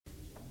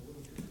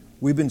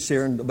We've been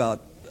sharing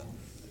about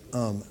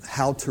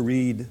how to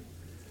read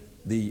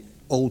the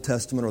Old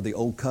Testament or the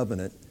Old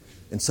Covenant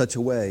in such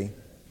a way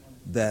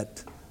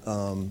that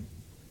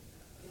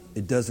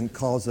it doesn't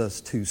cause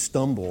us to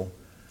stumble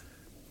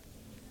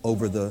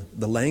over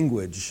the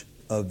language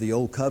of the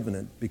Old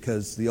Covenant,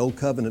 because the Old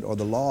Covenant or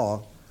the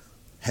law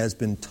has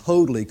been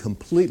totally,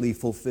 completely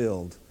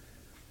fulfilled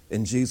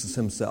in Jesus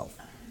himself.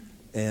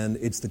 And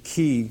it's the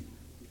key,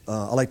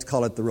 I like to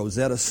call it the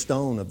Rosetta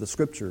Stone of the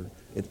Scripture.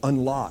 It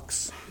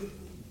unlocks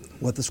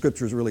what the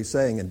Scripture is really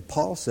saying. And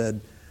Paul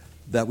said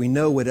that we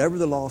know whatever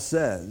the law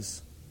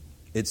says,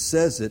 it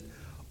says it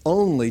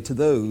only to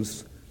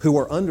those who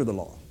are under the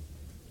law.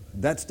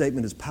 That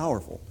statement is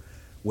powerful.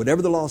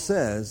 Whatever the law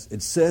says,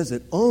 it says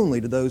it only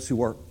to those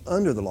who are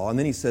under the law. And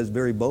then he says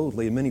very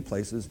boldly in many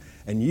places,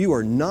 and you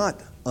are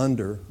not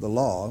under the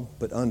law,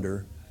 but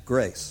under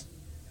grace.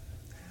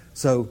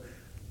 So,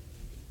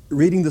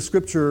 reading the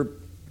Scripture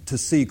to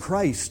see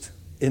Christ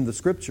in the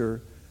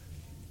Scripture,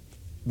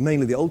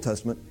 mainly the Old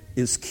Testament,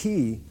 is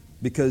key,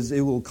 because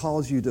it will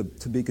cause you to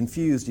be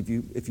confused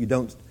if you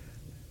don't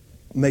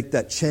make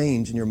that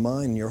change in your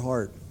mind and your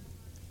heart.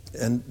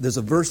 And there's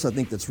a verse I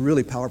think that's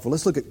really powerful.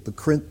 Let's look at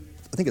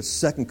I think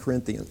it's 2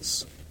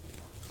 Corinthians.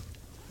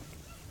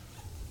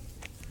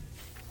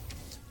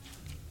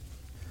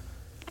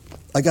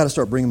 I got to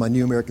start bringing my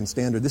New American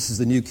Standard. This is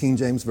the New King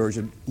James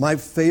Version. My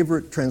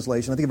favorite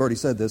translation, I think I've already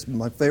said this, but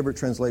my favorite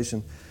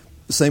translation,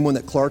 the same one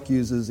that Clark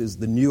uses, is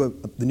the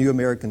New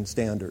American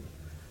Standard.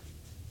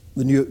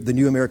 The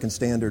New American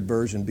Standard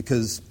Version,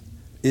 because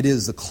it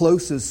is the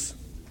closest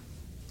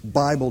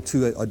Bible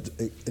to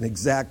an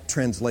exact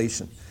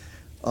translation,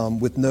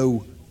 with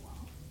no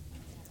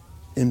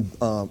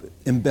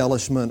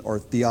embellishment or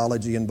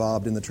theology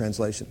involved in the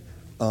translation.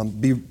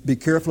 Be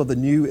careful of the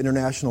New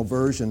International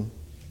Version.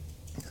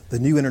 The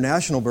New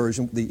International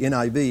Version, the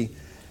NIV,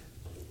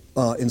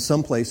 in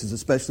some places,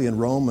 especially in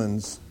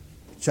Romans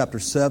chapter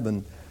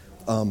 7,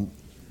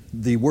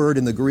 the word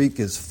in the Greek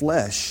is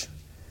flesh,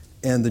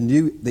 and the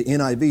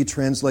NIV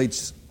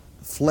translates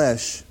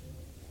flesh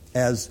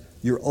as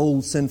your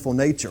old sinful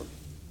nature,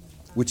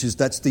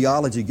 that's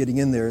theology getting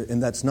in there,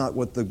 and that's not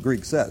what the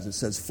Greek says. It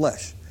says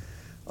flesh.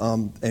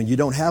 And you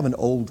don't have an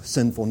old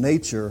sinful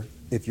nature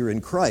if you're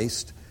in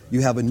Christ.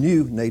 You have a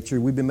new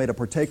nature. We've been made a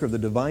partaker of the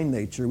divine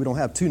nature. We don't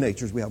have two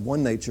natures. We have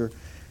one nature.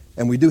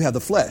 And we do have the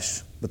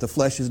flesh. But the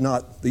flesh is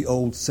not the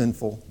old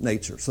sinful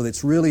nature. So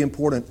it's really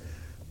important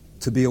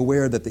to be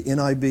aware that the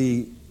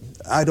NIV,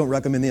 I don't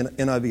recommend the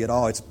NIV at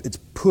all. It's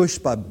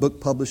pushed by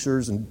book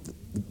publishers, and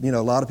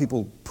a lot of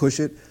people push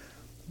it.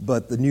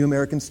 But the New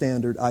American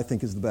Standard, I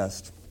think, is the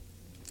best.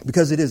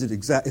 Because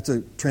it's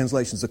a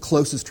translation. It's the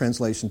closest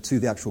translation to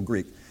the actual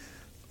Greek.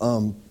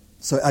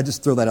 So I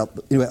just throw that out.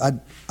 Anyway,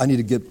 I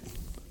need to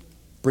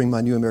bring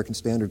my New American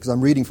Standard, because I'm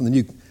reading from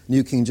the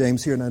New King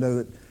James here, and I know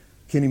that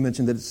Kenny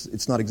mentioned that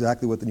it's not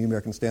exactly what the New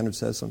American Standard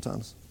says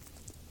sometimes.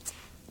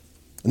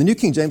 And the New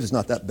King James is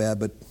not that bad,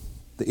 but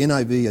the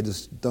NIV, I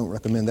just don't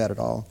recommend that at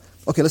all.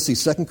 Okay, let's see,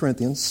 2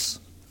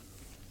 Corinthians.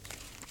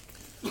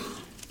 I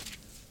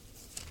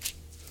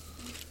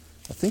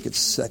think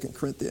it's 2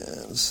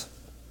 Corinthians.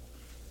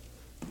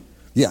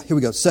 Yeah, here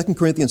we go. 2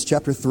 Corinthians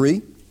chapter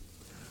 3.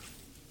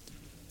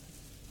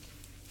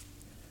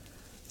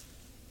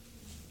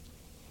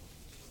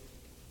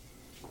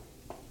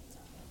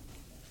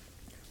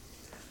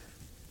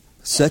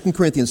 Second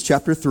Corinthians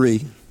chapter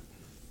 3.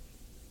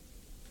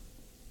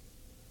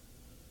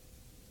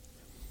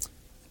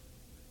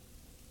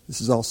 This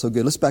is also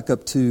good. Let's back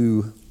up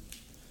to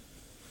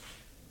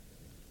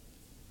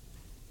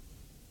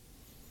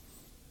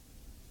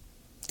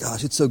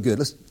gosh, it's so good.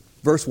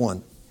 Verse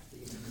 1.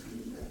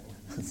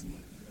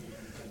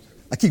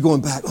 I keep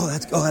going back. Oh,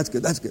 that's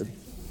good. That's good.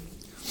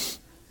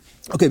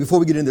 Okay, before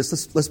we get into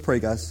this, let's pray,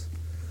 guys.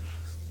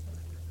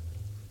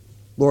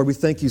 Lord, we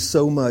thank you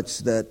so much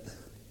that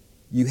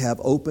you have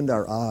opened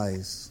our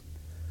eyes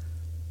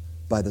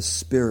by the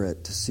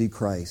Spirit to see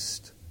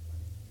Christ.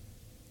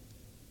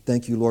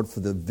 Thank you, Lord, for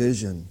the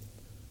vision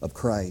of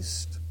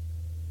Christ.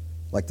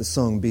 Like the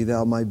song, "Be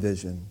Thou My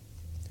Vision."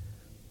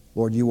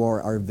 Lord, you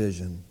are our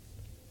vision.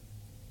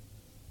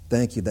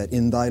 Thank you that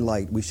in thy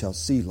light we shall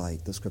see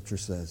light, the Scripture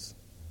says.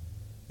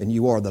 And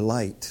you are the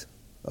light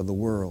of the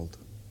world.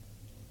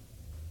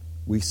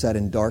 We sat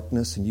in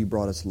darkness and you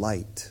brought us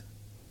light.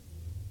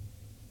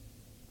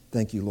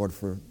 Thank you, Lord,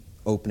 for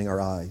opening our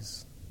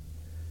eyes.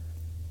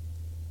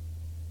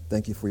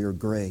 Thank you for your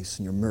grace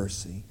and your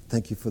mercy.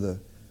 Thank you for the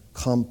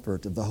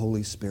comfort of the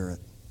Holy Spirit.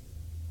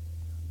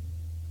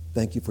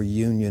 Thank you for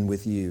union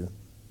with you.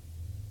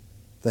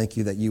 Thank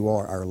you that you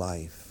are our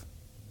life.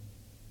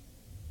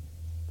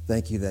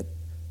 Thank you that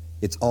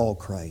it's all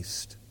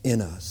Christ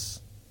in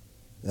us,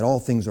 that all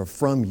things are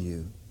from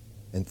you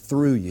and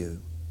through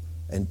you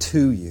and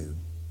to you.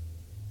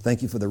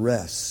 Thank you for the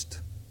rest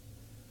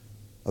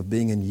of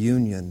being in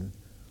union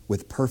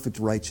with perfect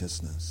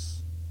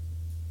righteousness.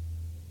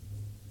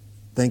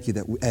 Thank you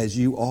that as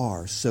you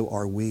are, so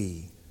are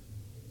we.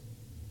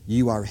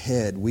 You our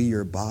head, we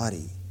your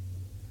body.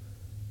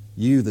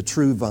 You the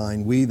true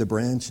vine, we the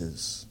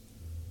branches.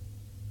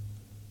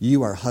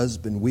 You, our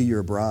husband, we,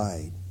 your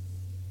bride.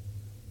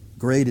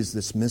 Great is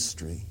this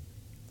mystery,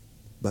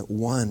 but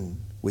one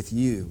with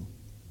you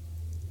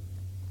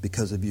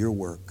because of your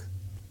work.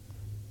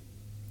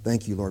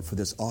 Thank you, Lord, for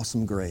this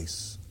awesome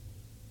grace,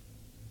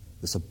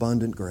 this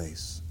abundant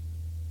grace,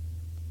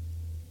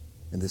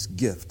 and this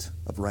gift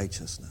of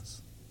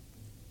righteousness.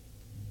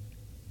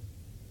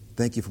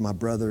 Thank you for my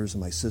brothers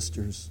and my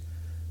sisters.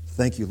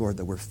 Thank you, Lord,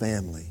 that we're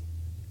family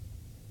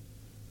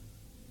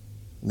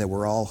and that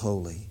we're all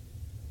holy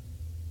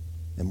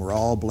and we're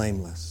all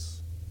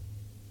blameless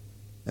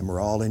and we're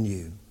all in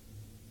you.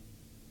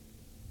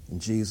 In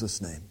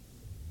Jesus' name,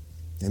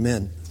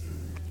 amen.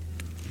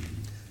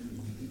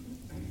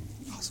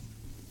 Awesome.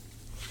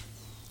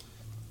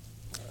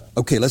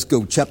 Okay, let's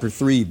go. Chapter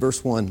 3,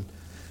 verse 1.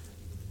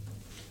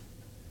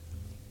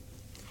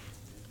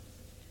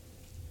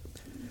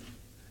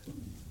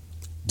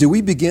 Do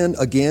we begin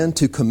again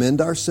to commend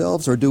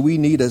ourselves, or do we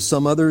need, as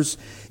some others,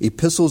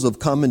 epistles of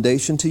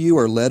commendation to you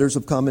or letters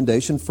of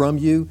commendation from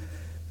you?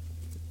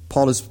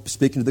 Paul is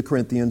speaking to the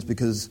Corinthians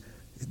because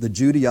the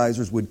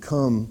Judaizers would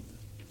come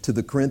to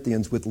the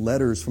Corinthians with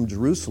letters from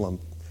Jerusalem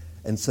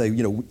and say,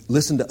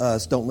 listen to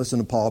us, don't listen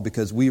to Paul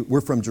because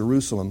we're from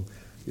Jerusalem,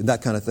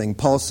 that kind of thing.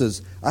 Paul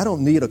says, I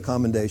don't need a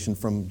commendation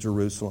from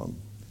Jerusalem.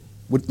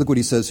 Look what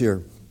he says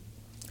here.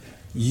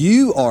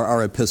 You are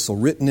our epistle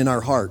written in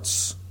our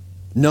hearts,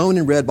 known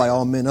and read by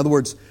all men. In other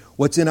words,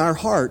 what's in our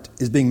heart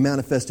is being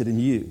manifested in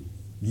you.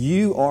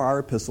 You are our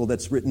epistle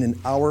that's written in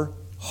our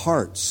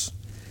hearts.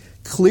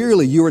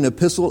 Clearly, you are an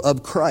epistle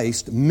of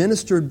Christ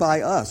ministered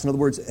by us. In other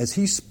words, as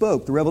he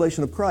spoke, the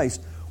revelation of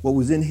Christ, what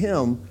was in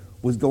him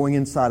was going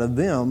inside of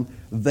them.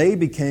 They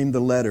became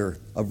the letter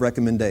of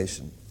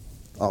recommendation.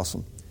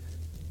 Awesome.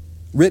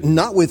 Written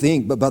not with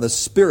ink, but by the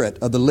Spirit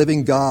of the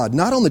living God,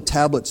 not on the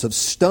tablets of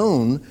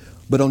stone,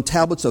 but on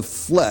tablets of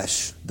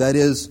flesh, that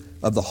is,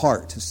 of the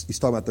heart. He's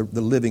talking about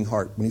the living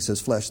heart when he says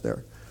flesh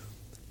there.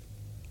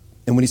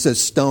 And when he says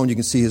stone, you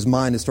can see his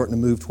mind is starting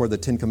to move toward the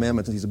Ten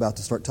Commandments, and he's about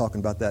to start talking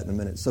about that in a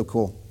minute. It's so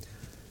cool.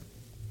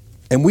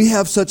 And we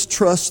have such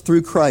trust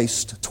through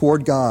Christ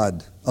toward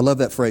God. I love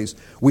that phrase.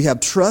 We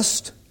have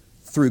trust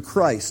through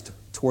Christ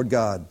toward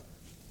God.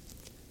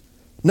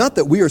 Not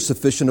that we are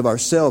sufficient of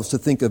ourselves to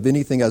think of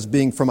anything as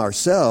being from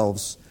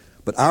ourselves,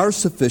 but our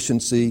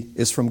sufficiency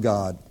is from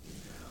God,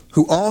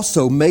 who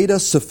also made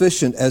us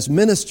sufficient as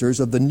ministers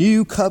of the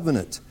new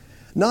covenant,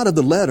 not of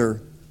the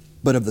letter,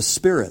 but of the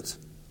Spirit.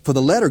 For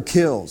the letter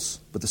kills,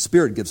 but the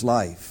Spirit gives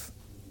life.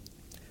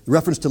 The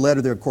reference to letter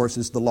there, of course,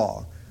 is the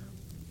law.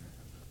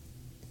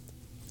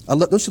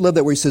 Don't you love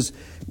that where he says,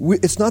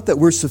 it's not that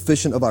we're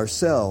sufficient of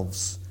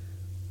ourselves,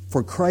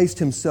 for Christ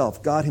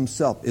himself, God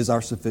himself, is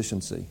our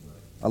sufficiency.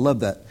 I love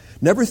that.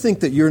 Never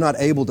think that you're not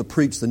able to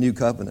preach the new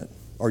covenant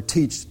or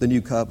teach the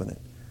new covenant,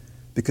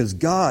 because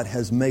God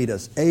has made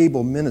us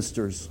able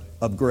ministers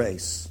of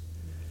grace.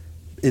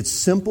 It's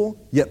simple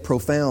yet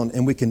profound,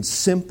 and we can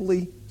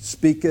simply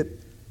speak it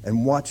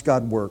and watch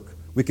God work.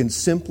 We can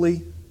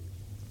simply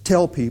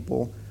tell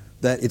people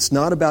that it's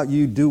not about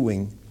you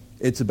doing,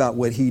 it's about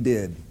what he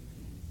did.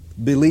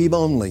 Believe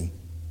only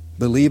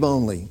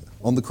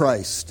on the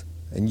Christ,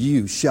 and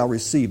you shall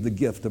receive the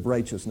gift of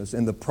righteousness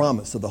and the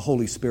promise of the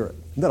Holy Spirit.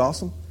 Isn't that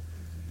awesome?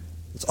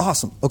 It's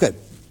awesome. Okay.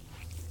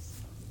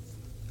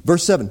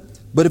 Verse 7.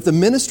 But if the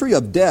ministry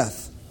of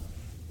death,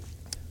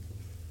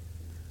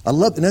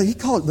 he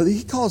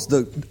calls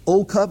the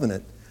old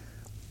covenant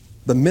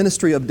the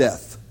ministry of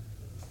death.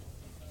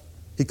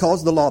 He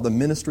calls the law the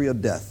ministry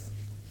of death.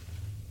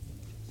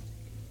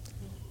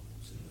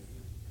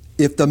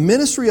 If the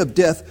ministry of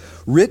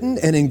death, written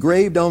and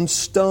engraved on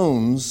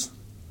stones,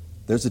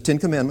 there's the Ten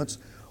Commandments,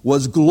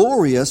 was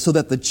glorious so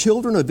that the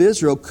children of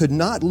Israel could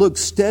not look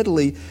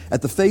steadily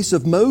at the face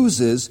of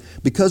Moses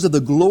because of the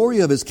glory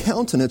of his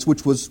countenance,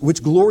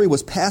 which glory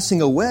was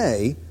passing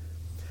away,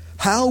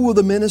 how will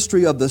the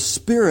ministry of the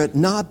Spirit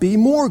not be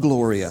more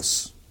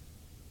glorious?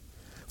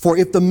 For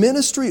if the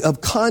ministry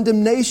of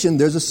condemnation,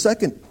 there's a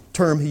second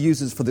term he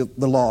uses for the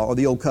law or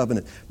the old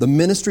covenant, the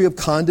ministry of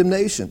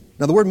condemnation.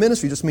 Now the word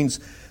ministry just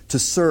means to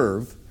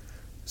serve.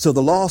 So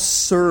the law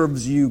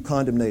serves you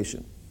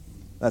condemnation.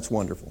 That's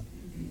wonderful.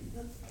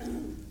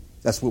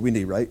 That's what we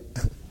need, right?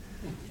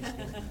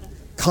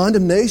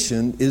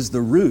 Condemnation is the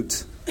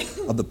root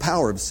of the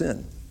power of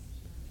sin.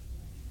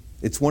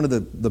 It's one of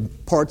the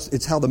parts,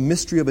 it's how the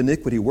mystery of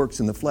iniquity works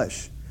in the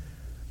flesh.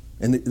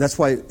 And that's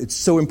why it's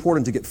so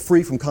important to get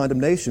free from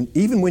condemnation,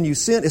 even when you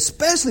sin,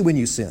 especially when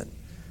you sin.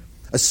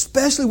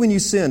 Especially when you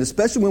sin,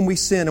 especially when we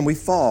sin and we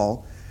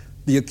fall,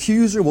 the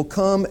accuser will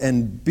come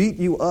and beat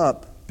you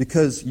up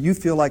because you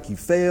feel like you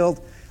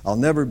failed. I'll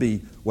never be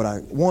what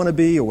I want to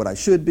be or what I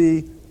should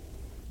be.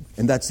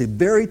 And that's the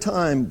very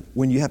time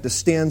when you have to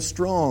stand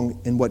strong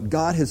in what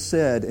God has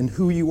said and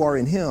who you are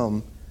in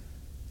Him.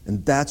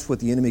 And that's what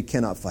the enemy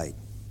cannot fight.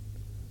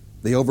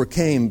 They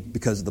overcame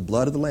because of the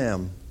blood of the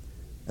Lamb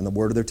and the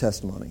word of their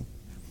testimony.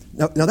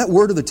 Now that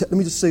word of let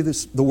me just say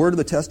this. The word of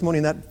the testimony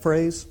in that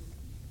phrase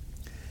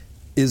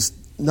is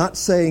not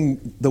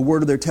saying the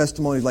word of their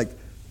testimony like,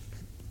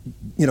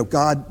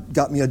 God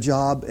got me a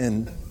job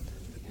and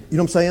You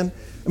know what I'm saying?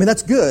 I mean,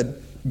 that's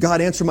good.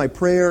 God answered my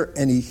prayer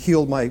and He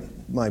healed my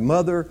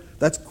mother.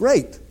 That's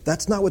great.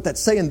 That's not what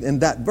that's saying in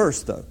that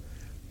verse, though.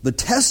 The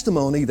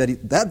testimony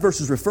that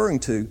verse is referring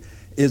to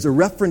is a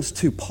reference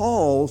to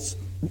Paul's,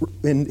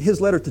 in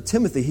his letter to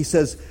Timothy. He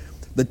says,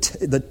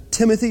 the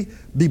Timothy,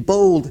 be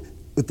bold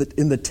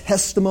in the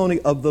testimony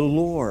of the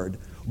Lord,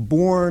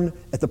 born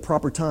at the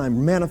proper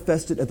time,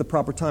 manifested at the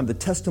proper time, the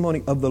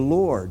testimony of the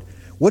Lord.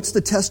 What's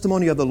the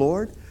testimony of the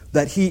Lord?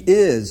 That He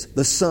is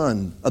the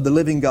Son of the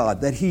living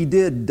God, that He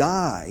did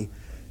die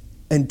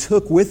and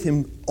took with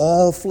Him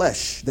all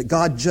flesh, that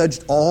God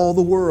judged all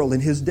the world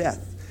in His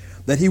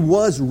death, that He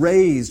was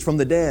raised from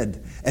the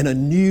dead, and a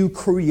new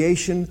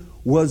creation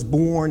was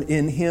born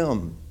in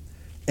Him.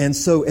 And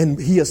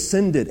He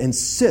ascended and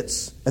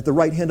sits at the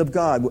right hand of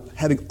God,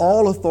 having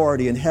all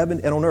authority in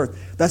heaven and on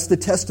earth. That's the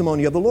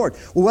testimony of the Lord.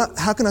 Well,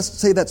 how can I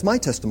say that's my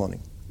testimony?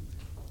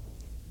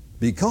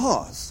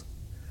 Because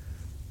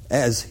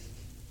as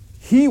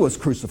He was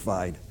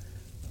crucified,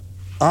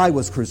 I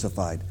was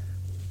crucified.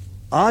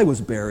 I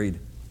was buried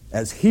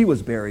as He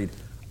was buried.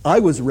 I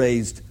was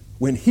raised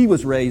when He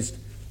was raised.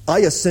 I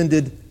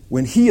ascended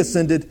when He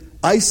ascended.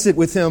 I sit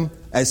with Him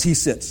as He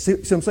sits. See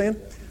what I'm saying?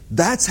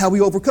 That's how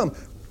we overcome.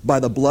 By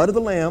the blood of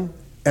the Lamb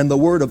and the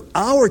word of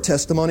our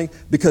testimony,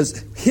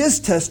 because His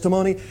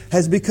testimony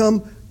has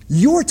become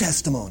your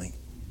testimony.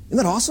 Isn't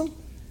that awesome?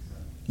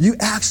 You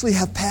actually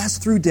have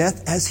passed through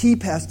death as He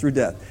passed through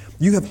death.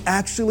 You have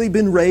actually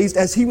been raised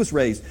as He was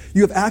raised.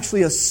 You have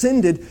actually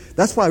ascended.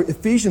 That's why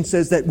Ephesians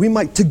says that we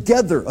might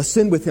together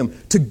ascend with Him.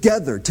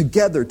 Together.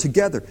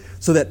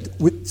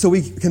 So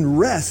we can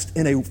rest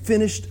in a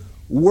finished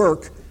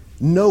work,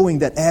 knowing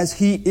that as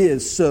He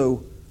is,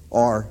 so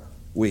are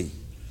we.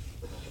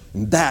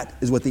 And that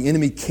is what the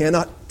enemy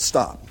cannot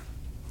stop.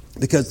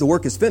 Because the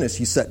work is finished.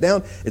 He's sat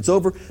down. It's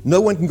over.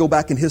 No one can go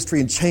back in history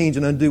and change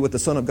and undo what the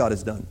Son of God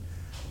has done.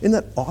 Isn't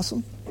that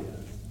awesome?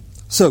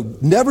 So,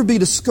 never be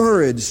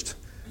discouraged.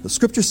 The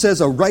Scripture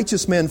says a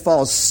righteous man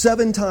falls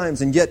 7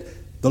 times, and yet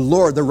the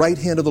Lord, the right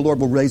hand of the Lord,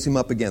 will raise him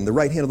up again. The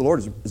right hand of the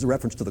Lord is a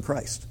reference to the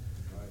Christ.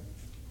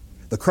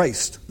 The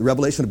Christ, the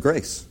revelation of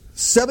grace.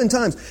 7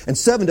 times. And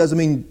 7 doesn't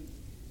mean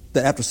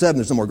that after 7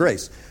 there's no more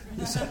grace.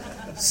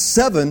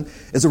 7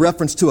 is a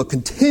reference to a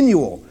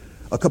continual,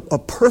 a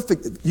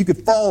perfect, you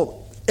could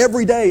fall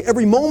every day,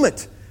 every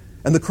moment,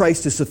 and the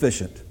Christ is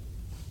sufficient.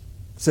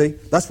 See,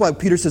 that's why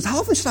Peter says, how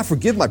often should I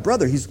forgive my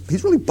brother?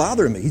 He's really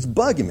bothering me. He's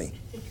bugging me.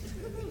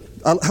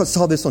 I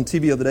saw this on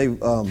TV the other day.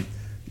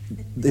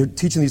 They're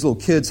teaching these little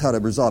kids how to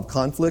resolve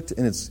conflict,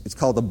 and it's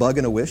called a bug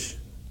and a wish.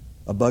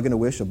 A bug and a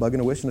wish, a bug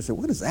and a wish. And I said,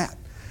 what is that?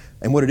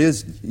 And what it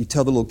is, you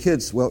tell the little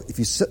kids, well,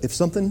 if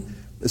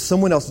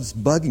someone else is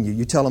bugging you,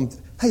 you tell them,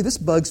 hey, this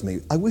bugs me.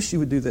 I wish you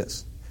would do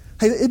this.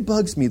 Hey, it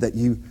bugs me that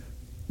you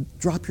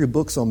drop your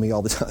books on me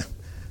all the time.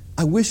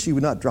 I wish you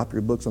would not drop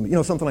your books on me. You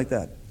know, something like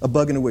that. A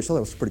bug and a wish. Oh, that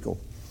was pretty cool.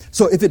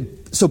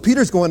 So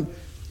Peter's going,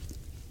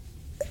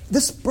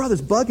 this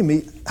brother's bugging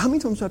me. How many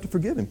times do I have to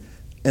forgive him?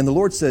 And the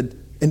Lord said,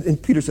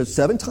 and Peter said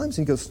 7 times?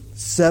 And he goes,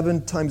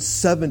 7 times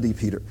 70,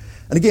 Peter.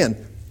 And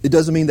again, it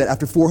doesn't mean that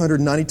after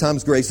 490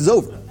 times grace is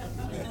over.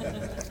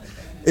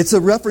 It's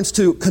a reference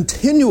to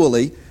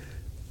continually,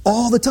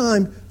 all the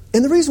time.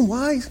 And the reason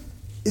why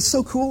it's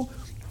so cool,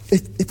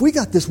 if we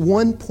got this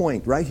one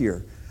point right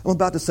here, I'm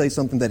about to say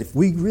something that if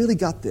we really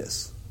got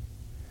this,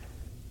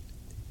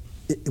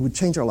 it would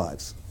change our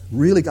lives.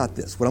 Really got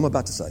this, what I'm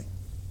about to say.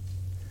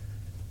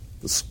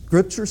 The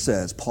Scripture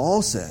says,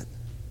 Paul said,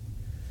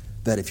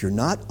 that if you're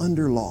not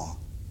under law,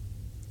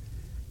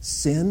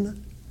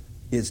 sin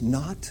is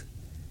not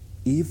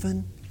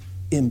even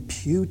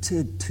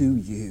imputed to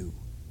you.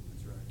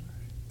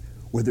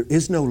 Where there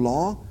is no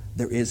law,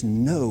 there is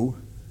no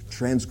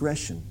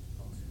transgression.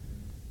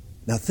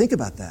 Now think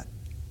about that.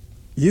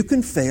 You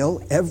can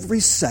fail every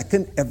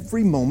second,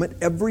 every moment,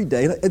 every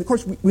day. And of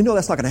course, we know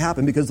that's not going to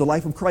happen because the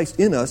life of Christ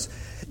in us,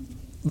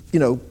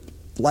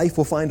 life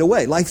will find a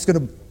way. Life's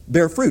going to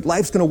bear fruit.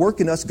 Life's going to work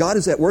in us. God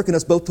is at work in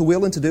us both to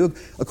will and to do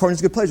according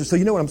to His good pleasure. So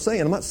you know what I'm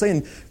saying. I'm not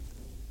saying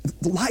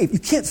life. You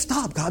can't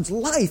stop God's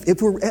life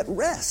if we're at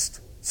rest.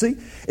 See?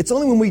 It's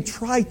only when we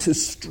try to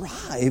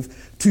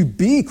strive to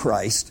be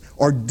Christ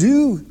or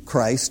do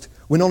Christ,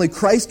 when only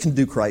Christ can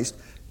do Christ,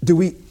 do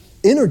we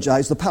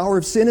energize the power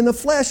of sin in the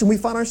flesh and we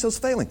find ourselves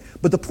failing.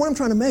 But the point I'm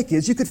trying to make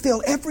is you could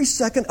fail every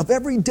second of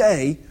every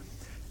day,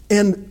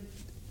 and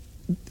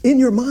in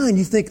your mind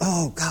you think,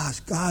 oh gosh,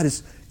 God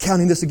is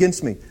counting this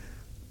against me.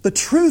 The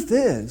truth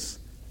is,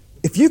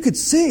 if we could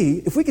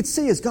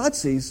see as God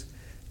sees,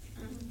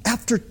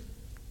 after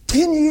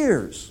 10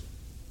 years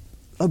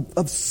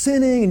of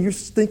sinning and you're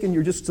thinking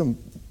you're just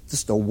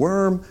a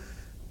worm,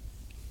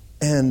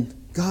 and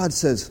God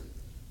says,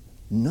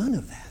 none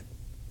of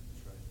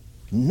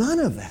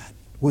that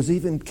was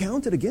even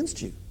counted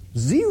against you.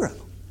 0.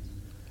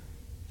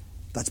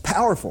 That's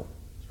powerful.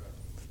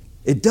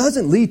 It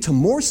doesn't lead to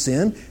more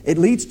sin. It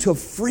leads to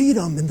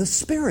freedom in the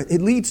Spirit.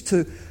 It leads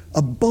to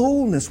a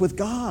boldness with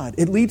God.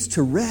 It leads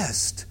to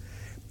rest.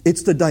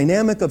 It's the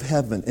dynamic of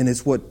heaven, and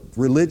it's what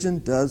religion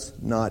does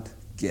not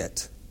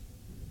get.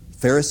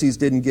 Pharisees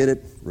didn't get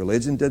it.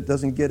 Religion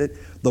doesn't get it.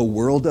 The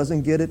world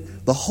doesn't get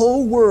it. The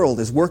whole world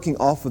is working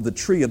off of the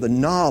tree of the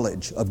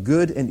knowledge of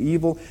good and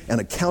evil and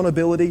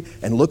accountability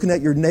and looking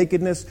at your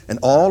nakedness and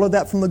all of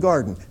that from the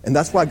garden. And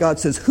that's why God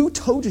says, who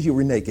told you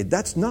were naked?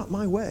 That's not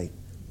my way.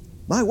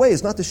 My way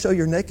is not to show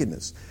your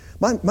nakedness.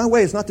 My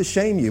way is not to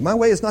shame you. My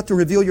way is not to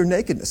reveal your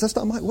nakedness. That's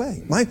not my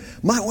way.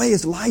 My way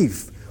is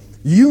life.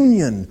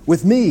 Union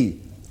with me,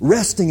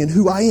 resting in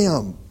who I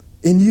am,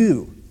 in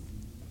you.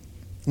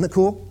 Isn't that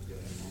cool?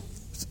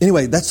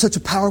 Anyway, that's such a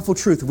powerful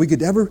truth. If we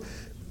could ever,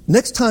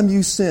 next time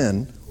you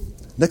sin,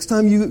 next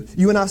time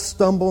you and I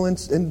stumble and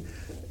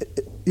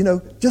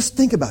just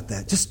think about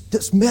that.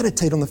 Just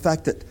meditate on the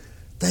fact that,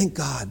 thank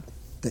God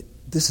that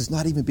this is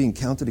not even being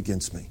counted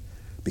against me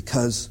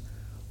because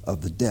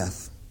of the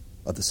death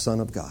of the Son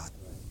of God.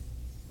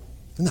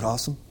 Isn't that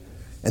awesome?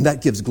 And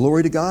that gives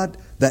glory to God.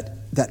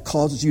 That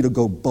causes you to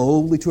go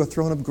boldly to a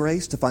throne of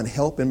grace to find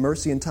help and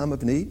mercy in time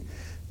of need.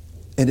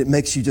 And it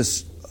makes you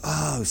just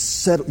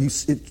settle.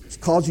 It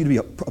causes you to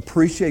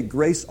appreciate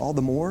grace all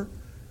the more.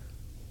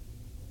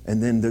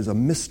 And then there's a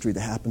mystery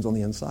that happens on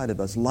the inside of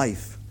us.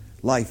 Life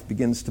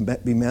begins to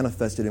be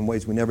manifested in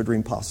ways we never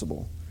dreamed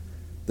possible.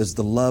 There's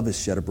the love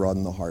is shed abroad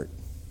in the heart.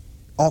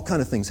 All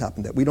kind of things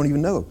happen that we don't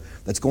even know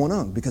that's going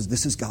on because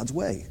this is God's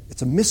way.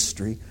 It's a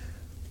mystery.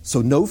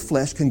 So no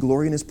flesh can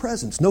glory in His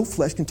presence. No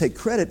flesh can take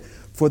credit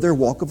for their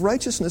walk of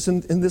righteousness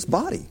in this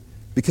body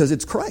because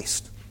it's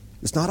Christ.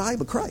 It's not I,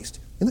 but Christ.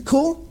 Isn't it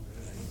cool?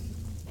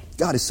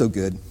 God is so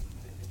good.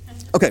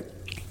 Okay.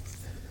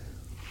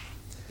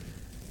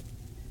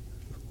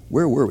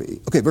 Where were we?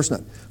 Okay, verse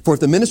 9. For if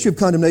the ministry of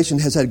condemnation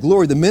has had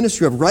glory, the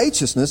ministry of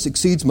righteousness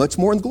exceeds much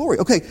more in glory.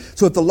 Okay,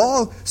 so if the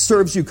law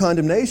serves you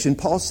condemnation,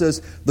 Paul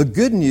says the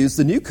good news,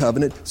 the new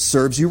covenant,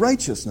 serves you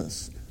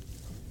righteousness.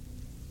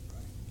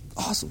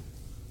 Awesome.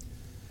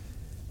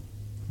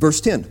 Verse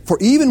 10. For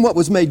even what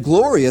was made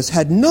glorious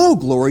had no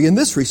glory in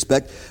this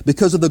respect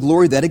because of the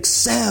glory that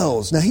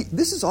excels. Now,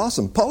 this is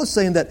awesome. Paul is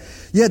saying that,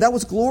 that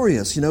was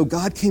glorious.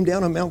 God came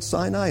down on Mount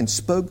Sinai and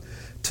spoke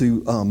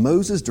to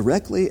Moses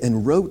directly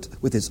and wrote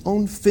with his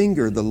own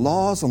finger the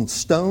laws on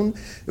stone.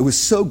 It was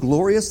so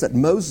glorious that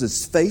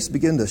Moses' face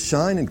began to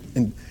shine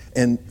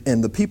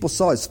and the people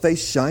saw his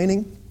face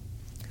shining.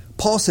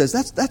 Paul says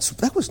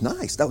that was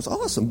nice. That was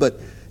awesome. But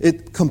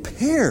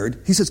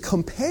compared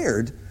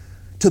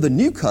to the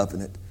new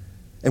covenant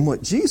and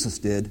what Jesus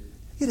did,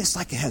 it's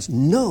like it has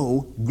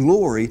no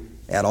glory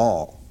at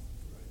all.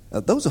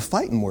 Those are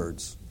fighting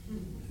words.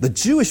 The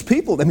Jewish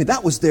people,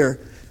 that was their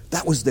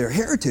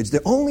heritage.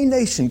 The only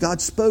nation God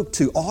spoke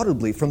to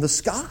audibly from the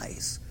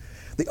skies.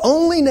 The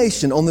only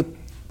nation on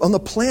the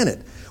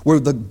planet where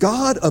the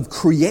God of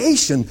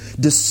creation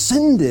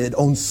descended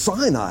on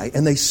Sinai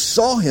and they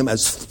saw Him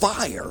as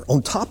fire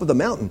on top of the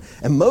mountain.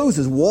 And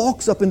Moses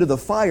walks up into the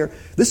fire.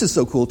 This is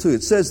so cool too.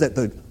 It says that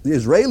the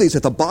Israelis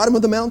at the bottom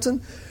of the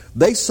mountain,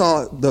 they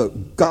saw the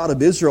God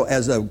of Israel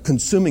as a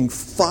consuming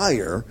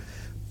fire,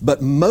 but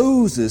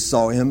Moses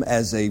saw Him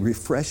as a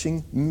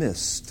refreshing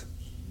mist.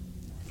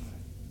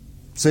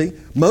 See,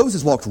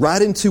 Moses walked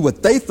right into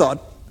what they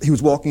thought he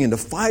was walking into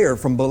fire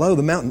from below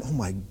the mountain. Oh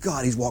my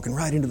God, he's walking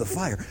right into the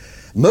fire.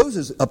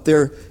 Moses up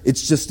there,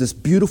 it's just this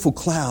beautiful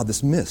cloud,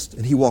 this mist,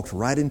 and he walked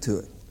right into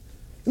it.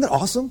 Isn't that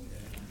awesome?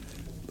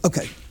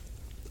 Okay.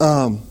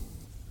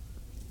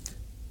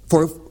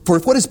 For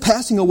if what is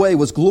passing away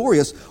was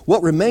glorious,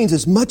 what remains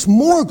is much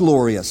more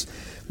glorious.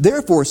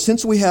 Therefore,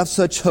 since we have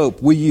such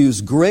hope, we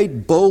use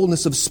great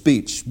boldness of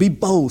speech. Be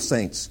bold,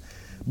 saints.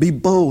 Be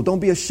bold. Don't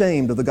be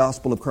ashamed of the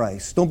gospel of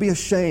Christ. Don't be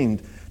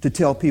ashamed to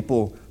tell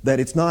people that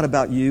it's not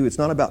about you, it's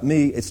not about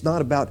me, it's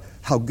not about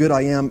how good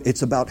I am,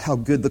 it's about how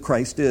good the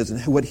Christ is and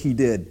what He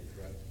did.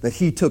 That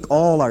He took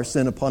all our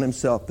sin upon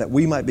Himself, that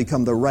we might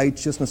become the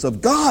righteousness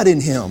of God in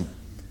Him.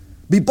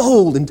 Be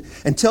bold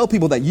and tell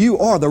people that you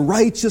are the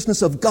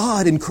righteousness of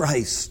God in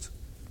Christ.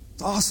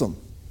 It's awesome.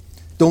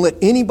 Don't let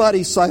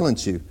anybody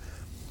silence you.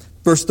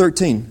 Verse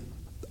 13.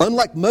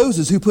 Unlike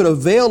Moses, who put a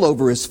veil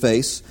over his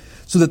face,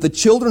 so that the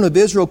children of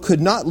Israel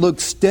could not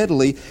look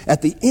steadily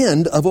at the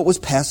end of what was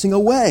passing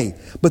away,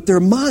 but their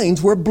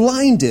minds were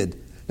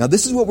blinded. Now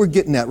this is what we're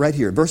getting at right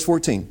here, verse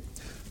 14.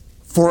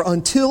 For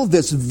until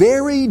this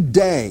very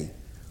day,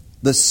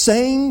 the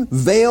same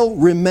veil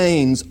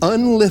remains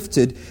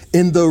unlifted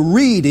in the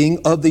reading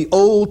of the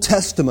Old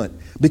Testament,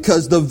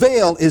 because the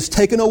veil is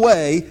taken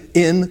away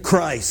in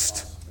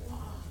Christ.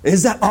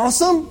 Is that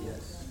awesome?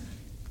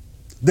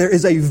 There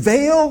is a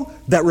veil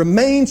that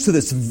remains to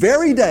this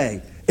very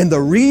day in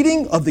the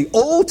reading of the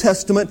Old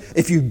Testament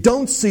if you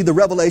don't see the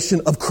revelation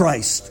of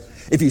Christ.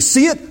 If you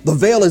see it, the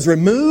veil is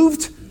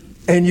removed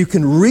and you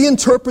can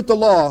reinterpret the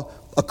law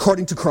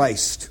according to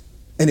Christ.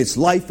 And it's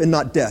life and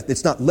not death.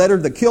 It's not letter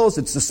that kills,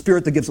 it's the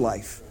Spirit that gives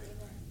life.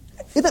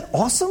 Isn't that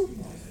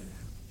awesome?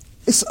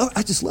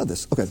 I just love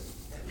this. Okay.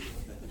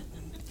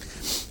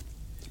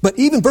 But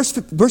even this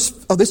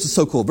is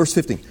so cool, verse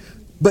 15.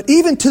 But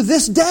even to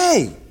this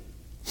day,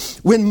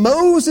 when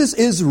Moses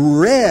is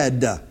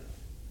read,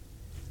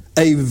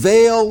 a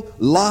veil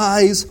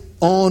lies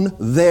on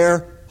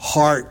their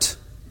heart.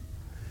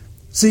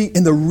 See,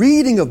 in the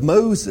reading of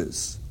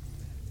Moses,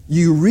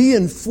 you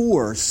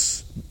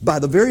reinforce by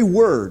the very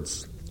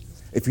words,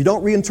 if you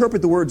don't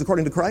reinterpret the words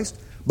according to Christ,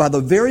 by the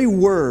very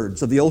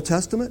words of the Old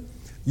Testament,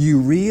 you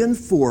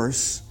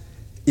reinforce,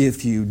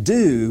 if you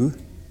do,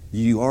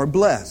 you are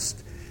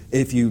blessed.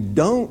 If you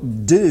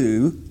don't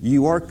do,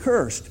 you are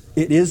cursed.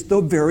 It is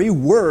the very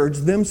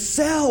words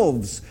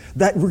themselves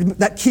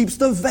that keeps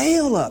the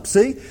veil up,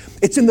 see?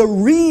 It's in the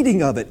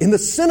reading of it. In the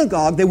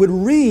synagogue, they would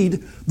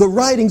read the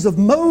writings of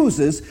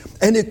Moses,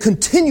 and it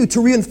continued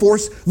to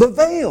reinforce the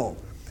veil.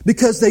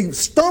 Because they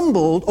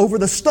stumbled over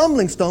the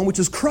stumbling stone, which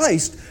is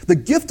Christ, the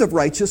gift of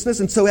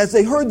righteousness. And so as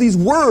they heard these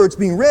words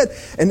being read,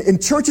 and in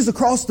churches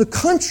across the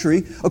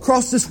country,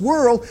 across this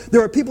world,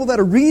 there are people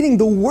that are reading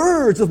the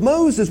words of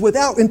Moses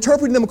without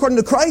interpreting them according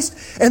to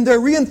Christ, and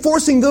they're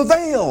reinforcing the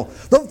veil,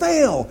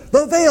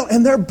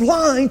 and they're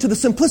blind to the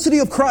simplicity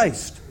of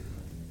Christ.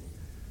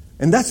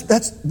 And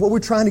that's what we're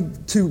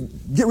trying to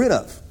get rid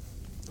of.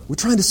 We're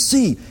trying to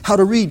see how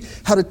to read,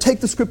 how to take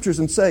the Scriptures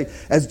and say,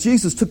 as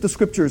Jesus took the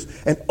Scriptures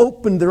and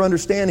opened their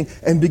understanding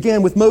and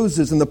began with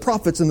Moses and the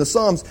prophets and the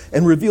Psalms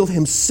and revealed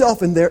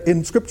Himself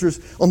in Scriptures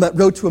on that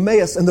road to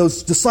Emmaus, and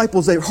those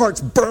disciples, their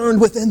hearts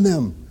burned within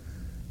them.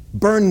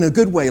 Burned in a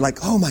good way, like,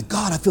 oh my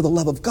God, I feel the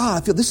love of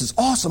God. I feel this is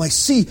awesome.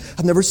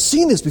 I've never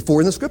seen this before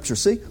in the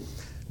Scriptures, see?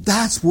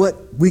 That's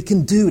what we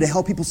can do to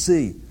help people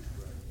see.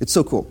 It's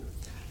so cool.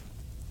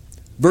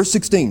 Verse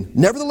 16,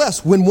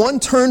 nevertheless, when one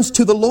turns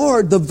to the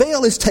Lord, the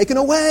veil is taken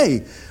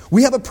away.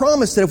 We have a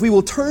promise that if we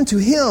will turn to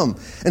Him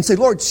and say,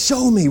 Lord,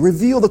 show me,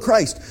 reveal the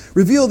Christ,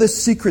 reveal this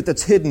secret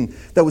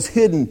that was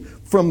hidden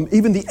from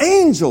even the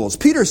angels.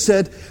 Peter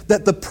said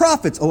that the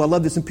prophets, I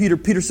love this in Peter.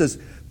 Peter says,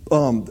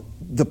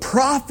 the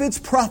prophets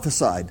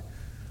prophesied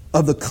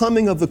of the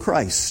coming of the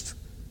Christ,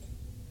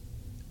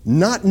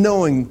 not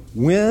knowing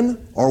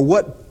when or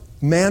what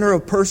manner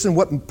of person,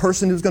 what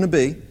person he was going to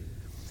be,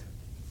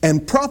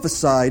 and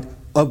prophesied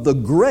of the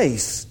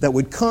grace that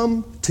would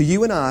come to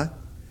you and I,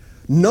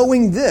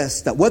 knowing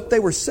this, that what they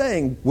were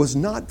saying was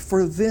not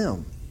for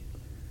them,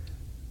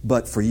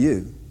 but for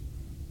you.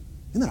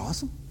 Isn't that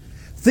awesome?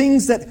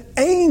 Things that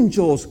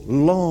angels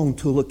long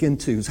to look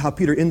into is how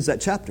Peter ends that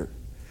chapter.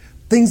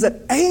 Things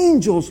that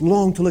angels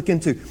long to look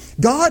into.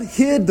 God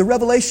hid the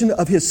revelation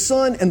of His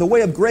Son and the way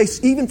of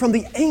grace even from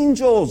the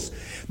angels.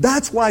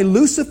 That's why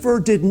Lucifer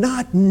did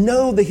not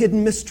know the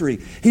hidden mystery.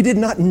 He did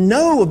not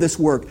know of this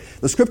work.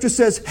 The Scripture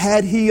says,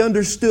 had he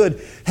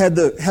understood, had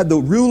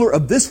the ruler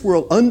of this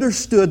world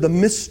understood the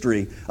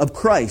mystery of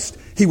Christ,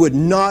 he would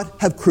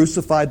not have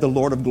crucified the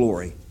Lord of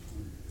glory.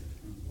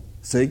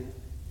 See?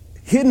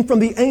 Hidden from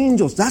the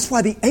angels. That's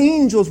why the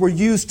angels were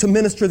used to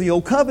minister the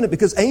Old Covenant,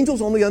 because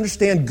angels only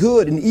understand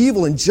good and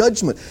evil and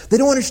judgment. They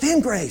don't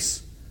understand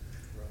grace.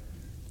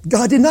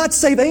 God did not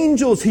save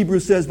angels,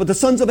 Hebrews says, but the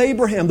sons of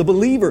Abraham, the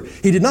believer.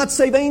 He did not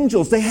save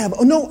angels. They have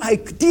no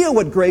idea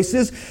what grace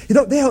is. They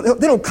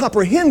don't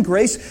comprehend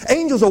grace.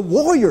 Angels are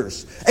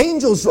warriors.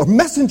 Angels are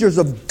messengers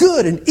of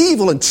good and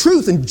evil and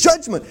truth and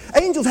judgment.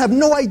 Angels have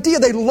no idea.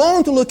 They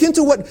long to look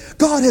into what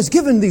God has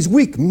given these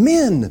weak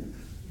men.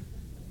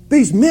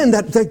 These men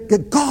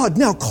that God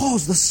now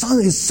calls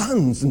His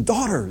sons and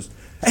daughters.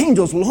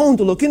 Angels long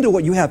to look into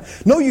what you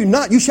have. No, you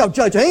not. You shall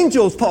judge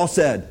angels, Paul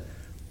said.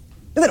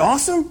 Isn't that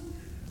awesome?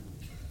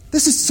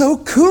 This is so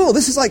cool.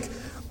 This is like,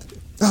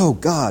 oh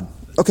God.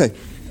 Okay.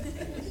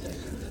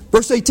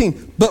 Verse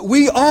 18. But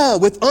we all,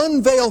 with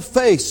unveiled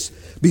face,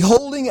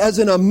 beholding as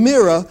in a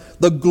mirror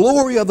the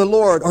glory of the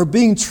Lord, are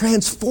being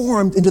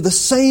transformed into the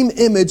same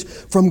image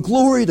from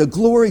glory to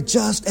glory,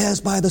 just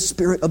as by the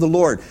Spirit of the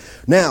Lord.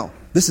 Now,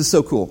 this is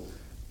so cool.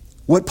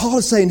 What Paul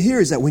is saying here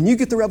is that when you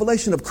get the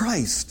revelation of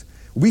Christ,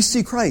 we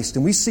see Christ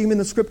and we see Him in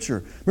the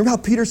Scripture. Remember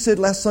how Peter said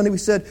last Sunday, we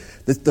said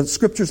that the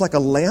Scripture is like a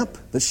lamp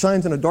that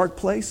shines in a dark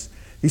place?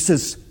 He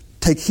says,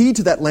 take heed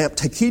to that lamp,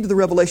 take heed to the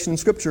revelation in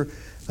Scripture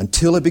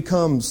until it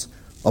becomes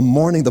the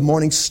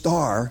morning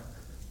star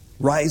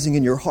rising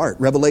in your heart.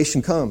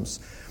 Revelation comes.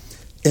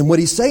 And what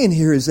he's saying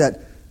here is that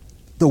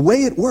the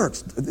way it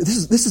works,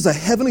 this is a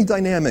heavenly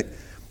dynamic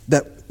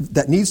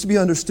that needs to be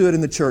understood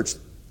in the church.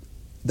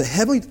 The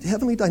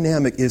heavenly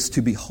dynamic is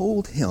to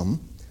behold Him,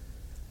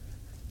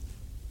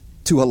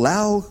 to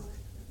allow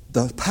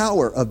the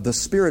power of the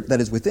Spirit that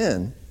is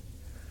within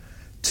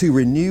to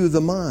renew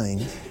the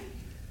mind,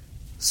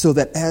 so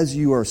that as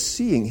you are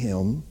seeing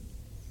Him,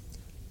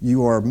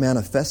 you are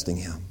manifesting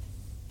Him.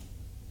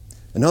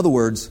 In other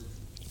words,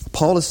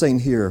 Paul is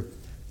saying here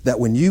that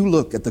when you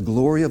look at the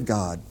glory of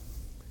God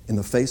in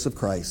the face of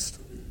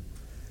Christ,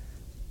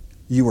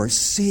 you are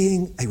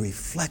seeing a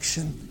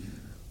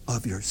reflection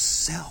of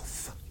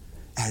yourself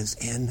as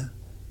in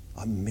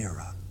a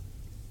mirror.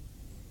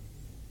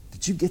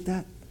 Did you get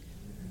that?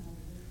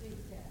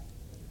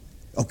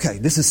 Okay,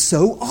 this is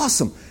so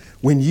awesome.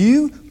 When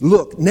you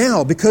look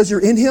now, because you're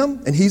in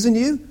Him and He's in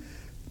you,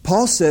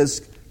 Paul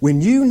says,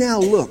 when you now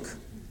look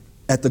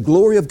at the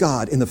glory of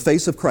God in the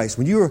face of Christ,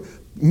 when you are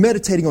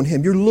meditating on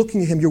Him, you're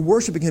looking at Him, you're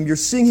worshiping Him, you're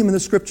seeing Him in the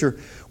Scripture,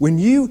 when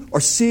you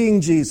are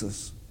seeing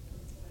Jesus,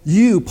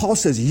 Paul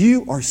says,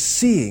 you are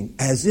seeing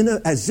as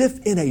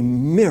if in a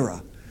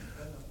mirror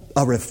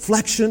a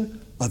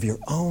reflection of your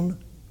own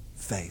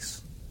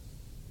face.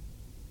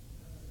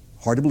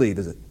 Hard to believe,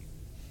 is it?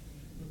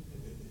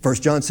 1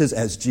 John says,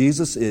 as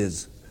Jesus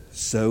is,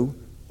 so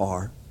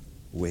are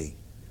we.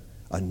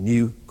 A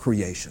new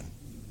creation.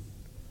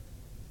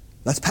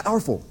 That's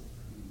powerful.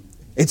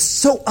 It's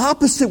so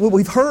opposite what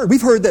we've heard.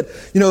 We've heard that,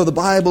 the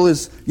Bible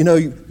is,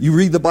 you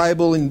read the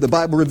Bible and the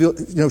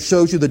Bible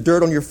shows you the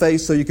dirt on your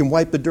face so you can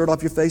wipe the dirt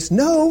off your face.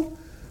 No.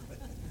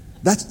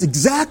 That's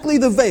exactly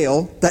the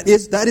veil.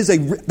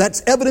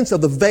 That's evidence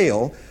of the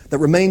veil that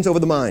remains over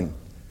the mind.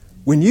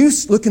 When you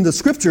look into the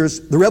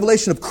Scriptures, the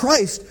revelation of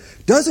Christ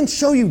doesn't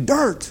show you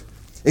dirt.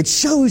 It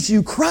shows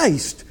you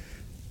Christ.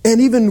 And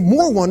even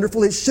more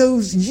wonderful, it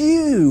shows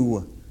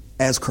you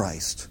as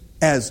Christ,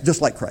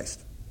 just like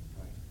Christ.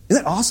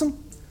 Isn't that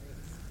awesome?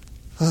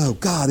 Oh,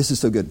 God, this is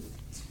so good.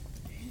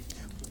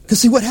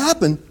 Because what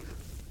happened,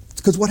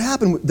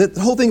 the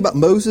whole thing about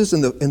Moses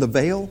and the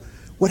veil,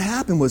 what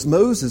happened was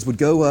Moses would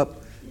go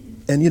up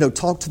and,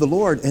 talk to the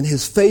Lord, and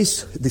his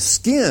face, the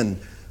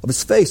skin of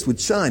his face would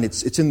shine.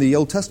 It's in the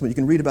Old Testament. You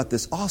can read about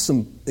this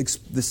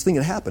this thing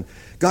that happened.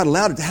 God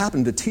allowed it to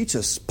happen to teach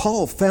us.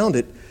 Paul found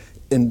it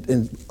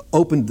and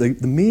opened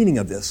the meaning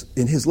of this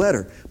in his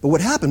letter. But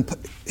what happened,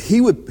 he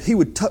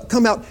would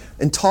come out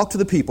and talk to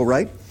the people,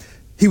 right?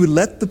 He would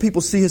let the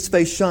people see his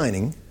face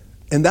shining,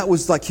 and that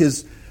was like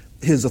his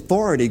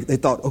authority. They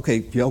thought, okay,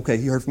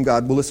 he heard from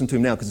God. We'll listen to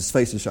him now because his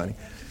face is shining.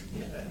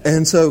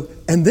 And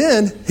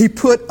then he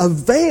put a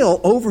veil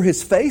over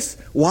his face.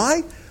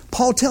 Why?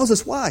 Paul tells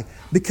us why.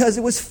 Because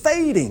it was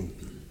fading.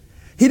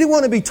 He didn't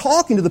want to be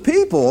talking to the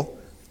people,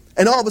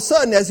 and all of a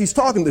sudden, as he's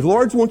talking, the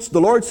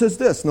Lord says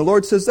this, and the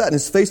Lord says that, and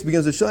his face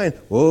begins to shine.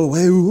 Oh,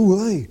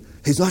 wait,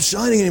 he's not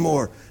shining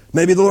anymore.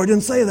 Maybe the Lord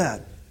didn't say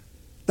that.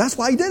 That's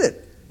why he did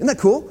it. Isn't that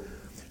cool?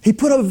 He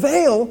put a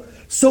veil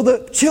so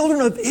the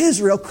children of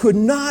Israel could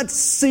not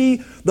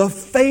see the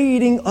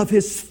fading of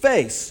his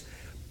face.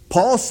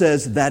 Paul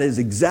says that is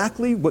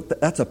exactly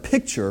that's a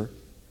picture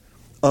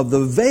of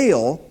the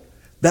veil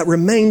that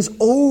remains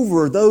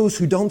over those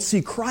who don't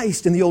see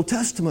Christ in the Old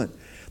Testament.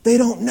 They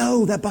don't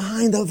know that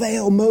behind the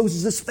veil,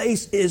 Moses'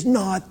 face is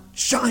not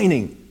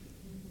shining.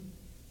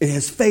 It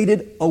has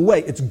faded away.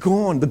 It's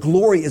gone. The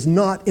glory is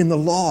not in the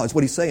law, is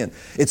what he's saying.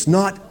 It's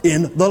not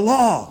in the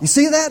law. You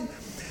see that?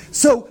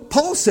 So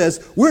Paul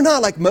says, we're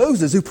not like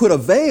Moses who put a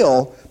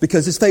veil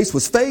because his face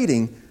was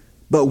fading,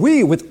 but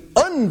we with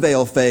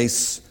unveiled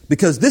face,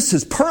 because this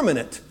is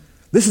permanent.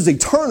 This is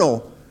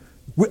eternal.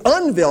 We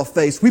unveil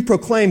face. We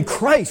proclaim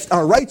Christ,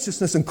 our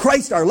righteousness, and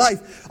Christ, our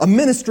life, a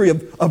ministry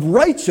of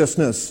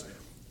righteousness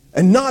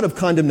and not of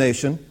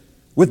condemnation,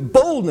 with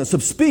boldness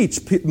of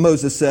speech,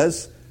 Moses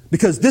says,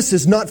 because this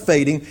is not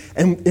fading,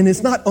 and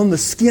it's not on the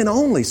skin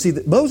only. See,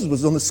 that Moses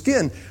was on the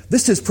skin.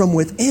 This is from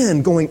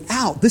within, going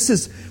out. This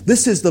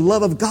is the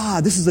love of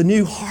God. This is a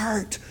new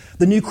heart,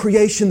 the new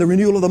creation, the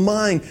renewal of the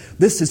mind.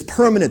 This is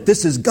permanent.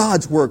 This is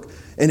God's work,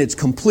 and it's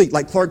complete.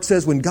 Like Clark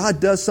says, when God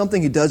does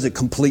something, He does it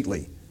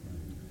completely.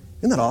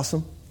 Isn't that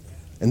awesome?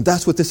 And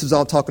that's what this is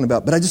all talking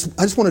about. But I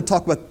just want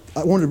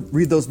to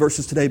read those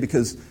verses today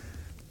because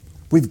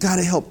we've got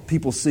to help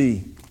people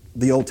see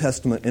the Old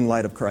Testament in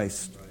light of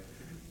Christ.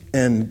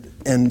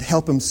 And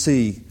help them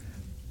see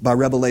by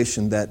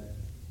revelation that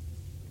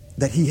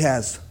He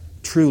has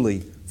truly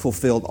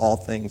fulfilled all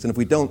things. And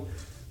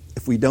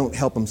if we don't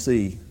help them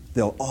see,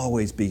 they'll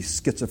always be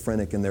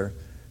schizophrenic in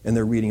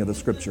their reading of the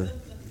Scripture.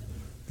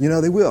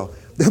 They will.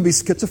 They'll be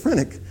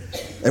schizophrenic.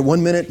 At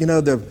one minute,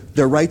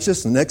 they're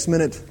righteous, and the next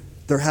minute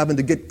they're having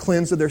to get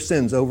cleansed of their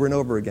sins over and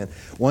over again.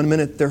 One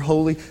minute they're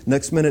holy,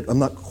 next minute I'm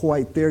not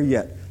quite there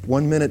yet.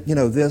 One minute,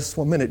 this,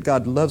 one minute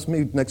God loves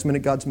me, next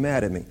minute God's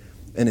mad at me.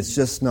 And it's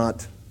just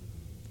not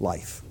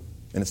life.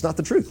 And it's not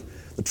the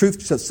truth. The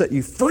truth shall set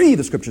you free,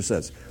 the Scripture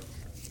says.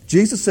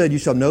 Jesus said, you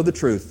shall know the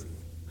truth,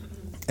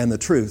 and the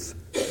truth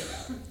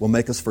will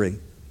make us free.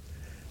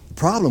 The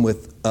problem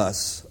with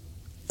us,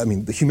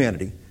 the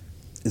humanity,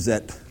 is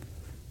that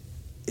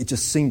it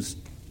just seems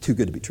too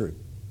good to be true.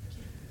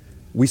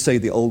 We say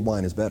the old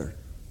wine is better.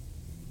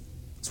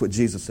 That's what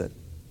Jesus said.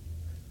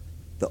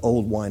 The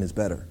old wine is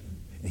better.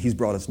 And He's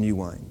brought us new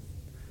wine.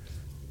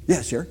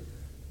 Yeah, sure.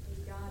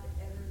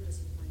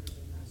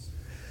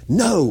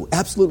 No,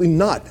 absolutely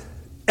not.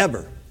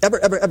 Ever. Ever,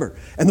 ever, ever.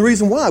 And the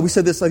reason why, we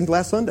said this I think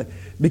last Sunday,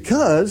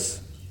 because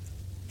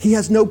He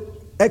has no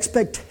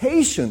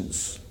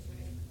expectations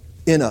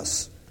in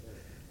us.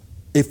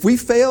 If we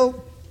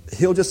fail,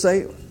 He'll just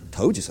say,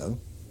 told you so.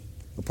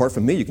 Apart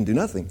from me, you can do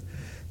nothing.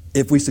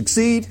 If we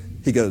succeed,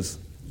 He goes,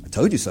 I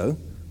told you so.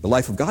 The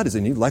life of God is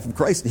in you, the life of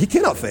Christ. He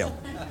cannot fail.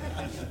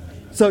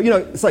 So,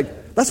 it's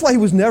like, that's why He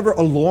was never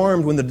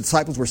alarmed when the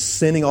disciples were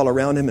sinning all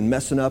around Him and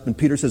messing up. And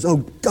Peter says, oh,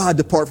 God,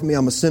 depart from me.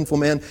 I'm a sinful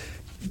man.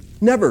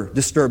 Never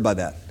disturbed by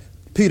that.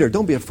 Peter,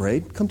 don't be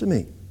afraid. Come to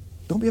me.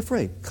 Don't be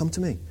afraid. Come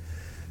to me.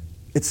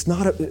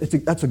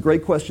 That's a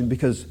great question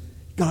because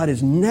God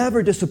is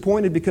never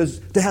disappointed because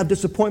to have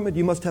disappointment,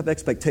 you must have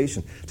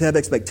expectation. To have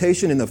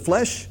expectation in the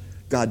flesh,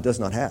 God does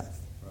not have.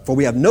 For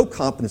we have no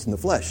confidence in the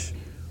flesh,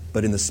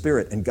 but in the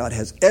Spirit. And God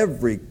has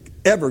every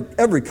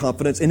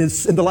confidence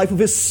in the life of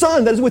His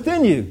Son that is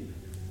within you.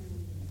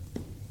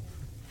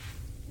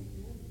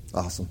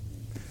 Awesome.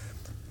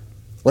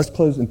 Let's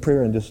close in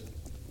prayer and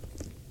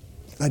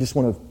I just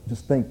want to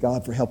thank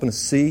God for helping us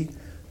see.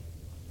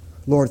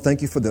 Lord,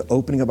 thank you for the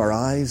opening of our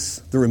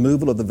eyes, the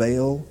removal of the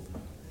veil,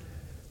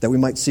 that we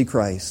might see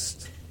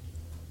Christ.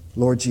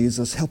 Lord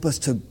Jesus, help us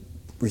to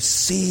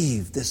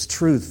receive this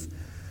truth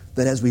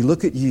that as we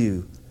look at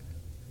you,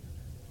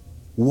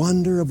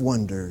 wonder of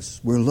wonders,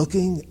 we're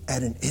looking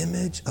at an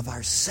image of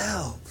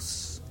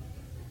ourselves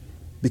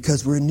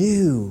because we're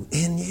new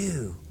in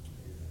you.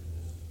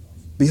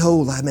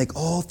 Behold, I make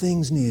all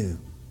things new.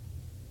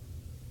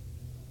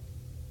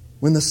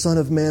 When the Son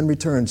of Man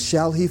returns,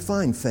 shall He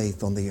find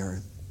faith on the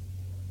earth?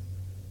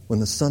 When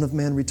the Son of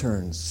Man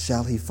returns,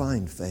 shall He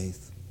find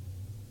faith?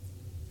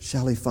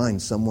 Shall He find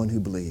someone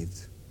who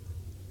believed?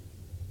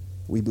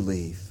 We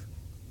believe.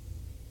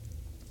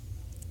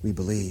 We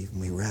believe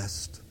and we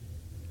rest.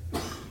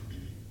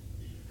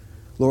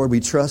 Lord, we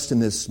trust in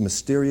this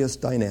mysterious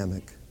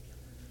dynamic,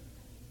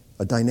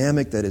 a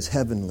dynamic that is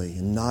heavenly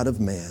and not of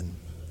man.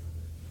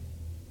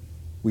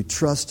 We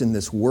trust in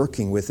this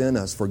working within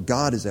us, for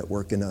God is at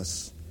work in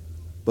us,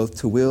 both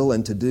to will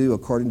and to do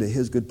according to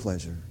His good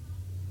pleasure.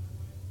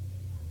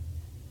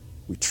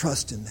 We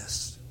trust in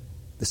this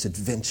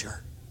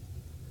adventure.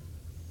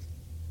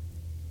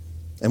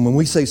 And when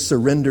we say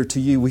surrender to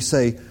you, we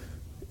say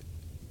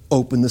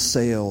open the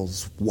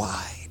sails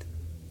wide.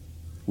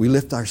 We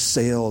lift our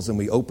sails and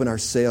we open our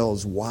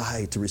sails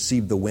wide to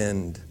receive the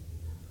wind.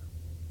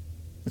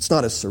 It's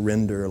not a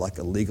surrender like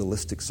a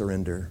legalistic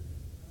surrender.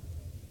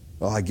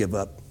 Oh, I give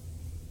up.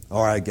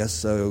 Or I guess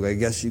so. I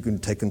guess you can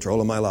take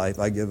control of my life.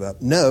 I give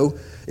up. No,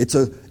 it's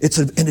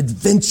an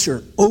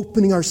adventure,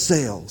 opening our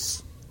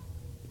sails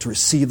to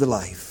receive the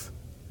life.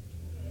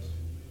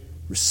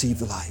 Receive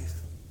the life.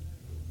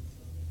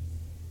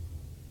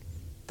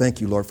 Thank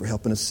you, Lord, for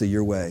helping us see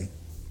your way.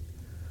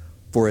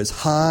 For as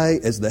high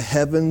as the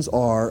heavens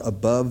are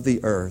above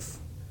the earth,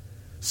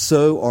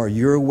 so are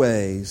your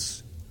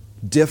ways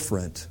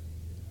different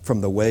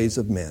from the ways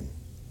of men.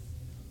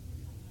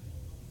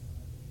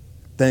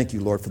 Thank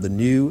you, Lord, for the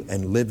new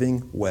and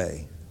living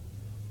way.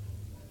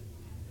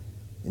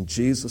 In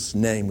Jesus'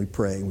 name we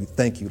pray, and we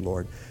thank you,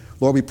 Lord.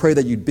 Lord, we pray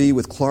that you'd be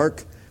with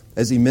Clark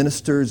as he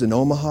ministers in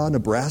Omaha,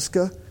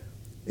 Nebraska,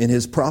 in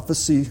his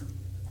prophecy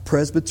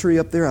presbytery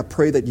up there. I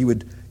pray that you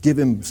would give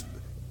him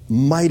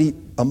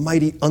a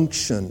mighty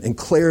unction and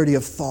clarity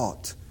of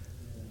thought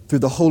through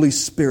the Holy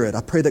Spirit.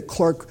 I pray that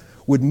Clark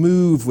would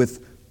move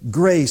with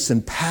grace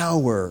and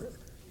power.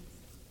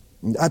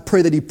 I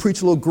pray that he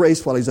preach a little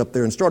grace while he's up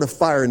there and start a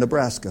fire in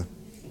Nebraska.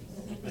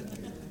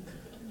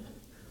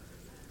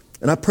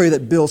 And I pray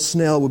that Bill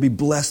Snell will be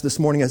blessed this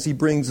morning as he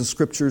brings the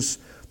Scriptures,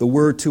 the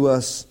Word to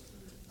us.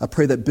 I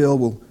pray that Bill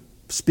will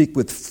speak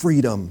with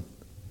freedom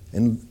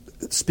and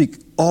speak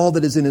all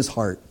that is in his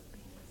heart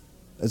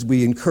as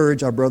we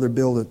encourage our brother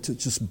Bill to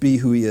just be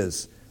who he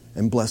is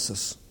and bless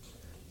us.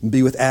 And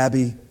be with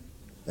Abby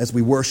as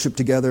we worship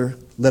together.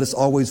 Let us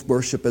always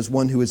worship as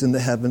one who is in the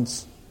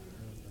heavens.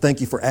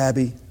 Thank you for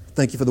Abby.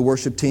 Thank you for the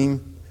worship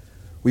team.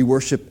 We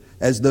worship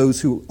as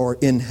those who are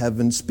in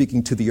heaven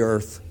speaking to the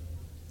earth,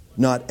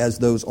 not as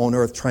those on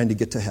earth trying to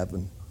get to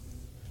heaven.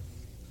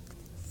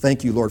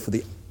 Thank you, Lord, for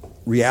the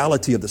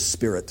reality of the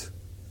Spirit.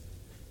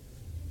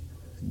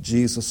 In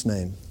Jesus'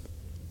 name,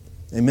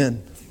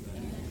 amen.